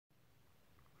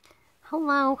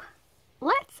Hello.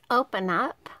 Let's open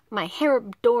up my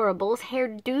Hairdorables,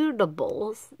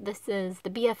 HaitDUDEables. This is the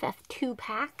BFF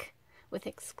 2-pack with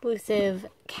exclusive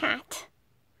cat.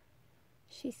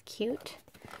 She's cute.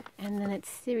 And then it's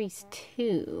series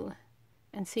 2.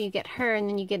 And so you get her and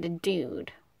then you get a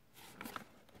dude.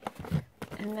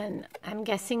 And then I'm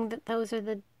guessing that those are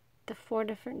the 4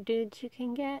 different dudes you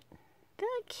can get. They're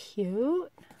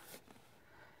cute.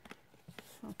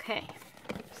 Okay,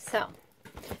 so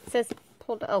it says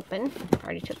pull to open. I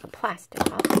already took the plastic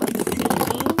off. Let's see.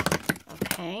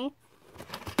 Okay.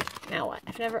 Now what?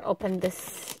 I've never opened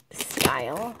this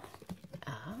style.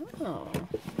 Oh.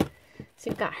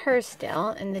 So you've got her still,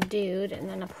 and the dude, and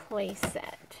then a play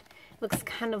set. Looks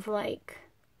kind of like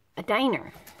a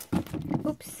diner.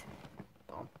 Oops.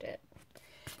 Bumped it.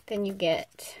 Then you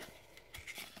get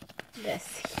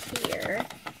this here.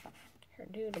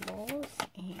 HaitDUDEables,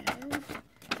 and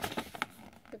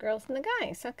the girls and the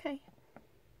guys. Okay.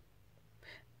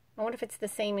 I wonder if it's the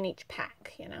same in each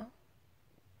pack, you know?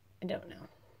 I don't know.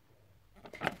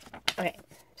 Okay,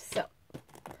 so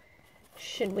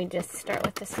should we just start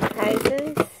with the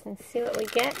surprises and see what we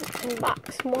get in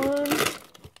box 1? A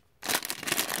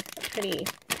pretty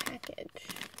package.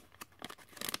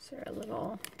 Is there a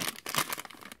little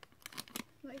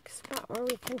like spot where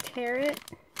we can tear it?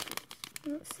 I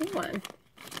don't see one.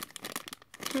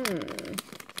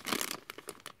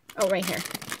 Oh, right here.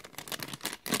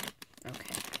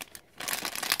 Okay.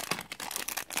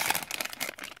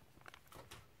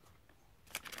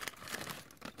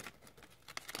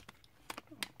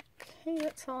 Okay,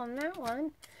 that's all on that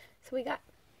one. So we got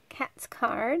Cat's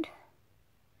card.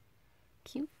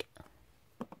 Cute.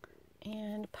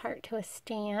 And part to a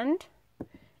stand.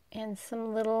 And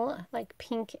some little, like,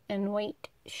 pink and white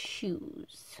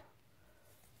shoes.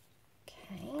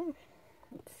 Okay.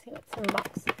 Let's see what's in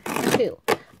box 2.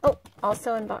 Oh,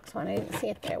 also in box 1, I didn't see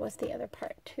it there, was the other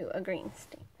part too, a green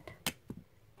stand.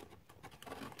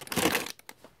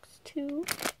 Box 2,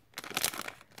 just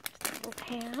a little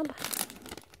tab.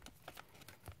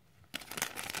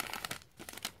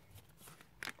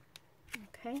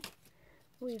 Okay,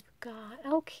 we've got,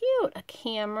 oh cute, a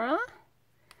camera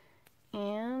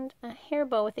and a hair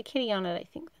bow with a kitty on it. I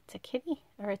think that's a kitty,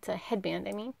 or it's a headband,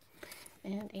 I mean.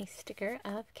 And a sticker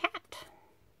of cat.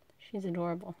 She's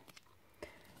adorable.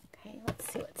 Okay,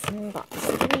 let's see what's in box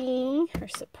 3, or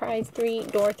surprise 3,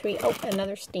 door 3. Oh,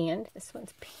 another stand. This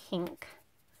one's pink.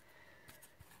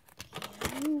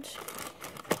 And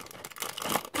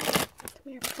come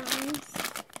here, prize.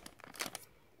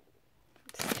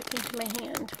 It's sticking to my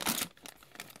hand.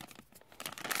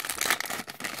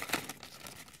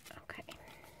 Okay.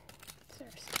 Is there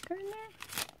a sticker in there?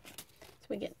 So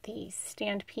we get the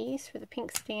stand piece for the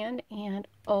pink stand, and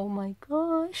oh my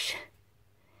gosh.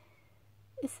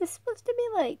 Is this supposed to be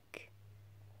like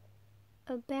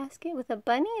a basket with a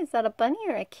bunny? Is that a bunny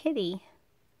or a kitty?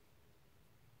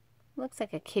 Looks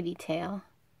like a kitty tail.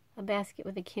 A basket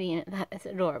with a kitty in it. That is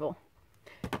adorable.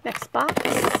 Next box.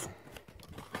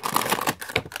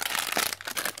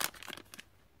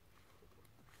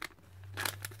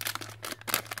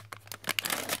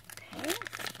 Okay.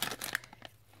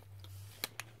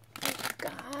 We've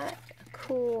got a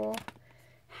cool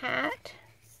hat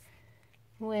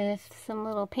with some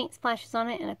little paint splashes on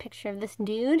it and a picture of this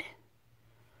dude.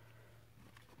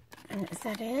 And is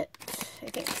that it? I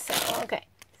think so. Okay,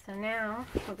 so now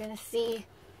we're gonna see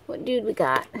what dude we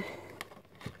got.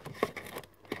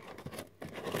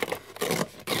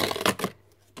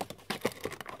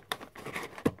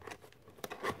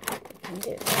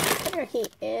 Dude, there he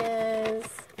is.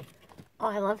 Oh,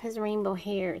 I love his rainbow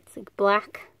hair. It's like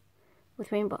black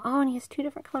with rainbow. Oh, and he has 2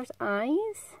 different colors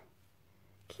eyes.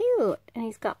 Cute. And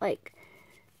he's got like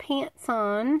pants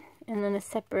on and then a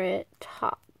separate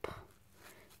top.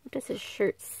 What does his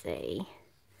shirt say?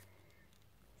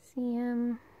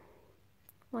 CMYK?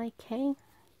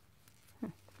 I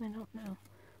don't know.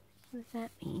 What does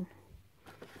that mean?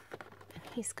 And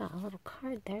he's got a little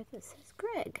card there that says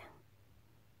Greg.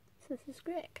 So this is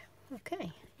Greg.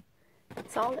 Okay.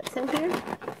 That's all that's in here.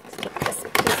 Let's get this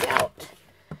piece out.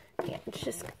 Yeah, it's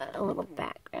just got a little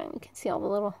background. You can see all the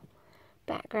little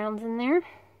backgrounds in there.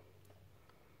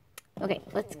 Okay,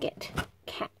 let's get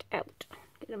Cat out.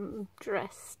 Get him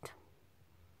dressed.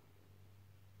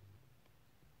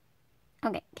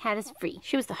 Okay, Cat is free.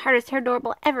 She was the hardest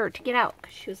Hairdorables ever to get out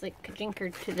because she was like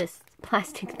jinkered to this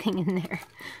plastic thing in there.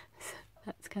 So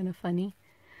that's kind of funny.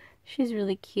 She's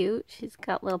really cute. She's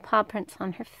got little paw prints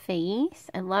on her face.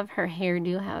 I love her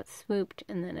hairdo, how it's swooped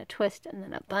and then a twist and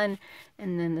then a bun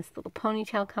and then this little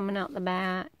ponytail coming out the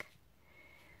back.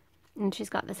 And she's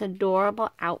got this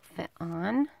adorable outfit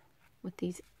on with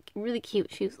these really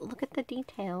cute shoes. Look at the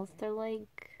details. They're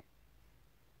like,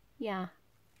 yeah,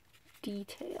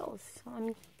 details. So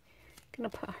I'm gonna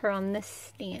put her on this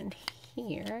stand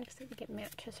here because I think it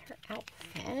matches her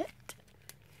outfit.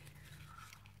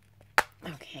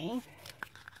 Okay.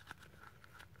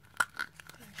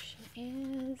 There she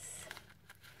is.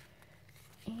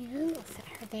 And we'll set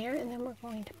her there, and then we're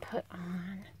going to put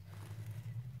on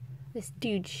this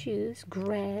dude's shoes,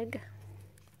 Greg.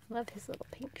 Love his little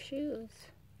pink shoes.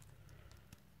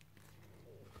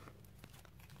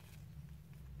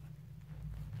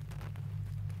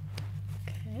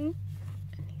 Okay, and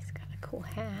he's got a cool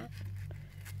hat.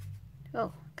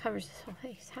 Oh, covers his whole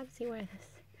face. How does he wear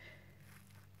this?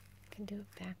 He can do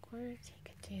it backwards. He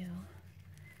could do...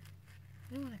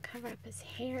 I don't want to cover up his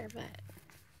hair, but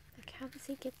like, how does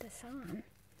he get this on?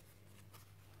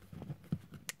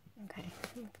 Okay,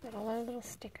 we've got all our little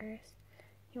stickers.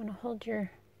 You want to hold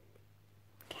your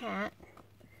cat.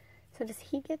 So does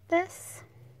he get this?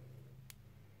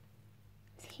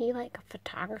 Is he like a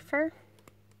photographer?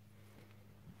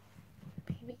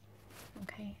 Maybe.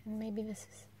 Okay, and maybe this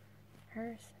is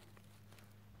hers.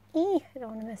 I don't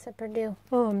want to mess up her do.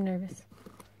 Oh, I'm nervous.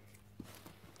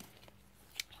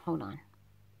 Hold on.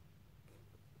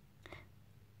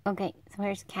 Okay, so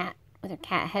here's Cat with her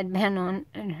cat headband on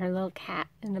and her little cat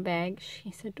in the bag.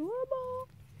 She's adorable.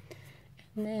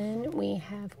 And then we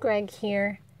have Greg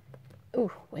here,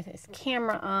 ooh, with his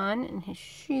camera on and his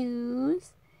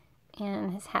shoes.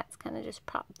 And his hat's kind of just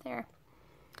propped there.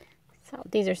 So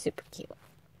these are super cute.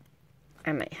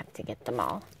 I might have to get them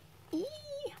all. Eee!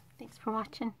 Thanks for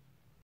watching.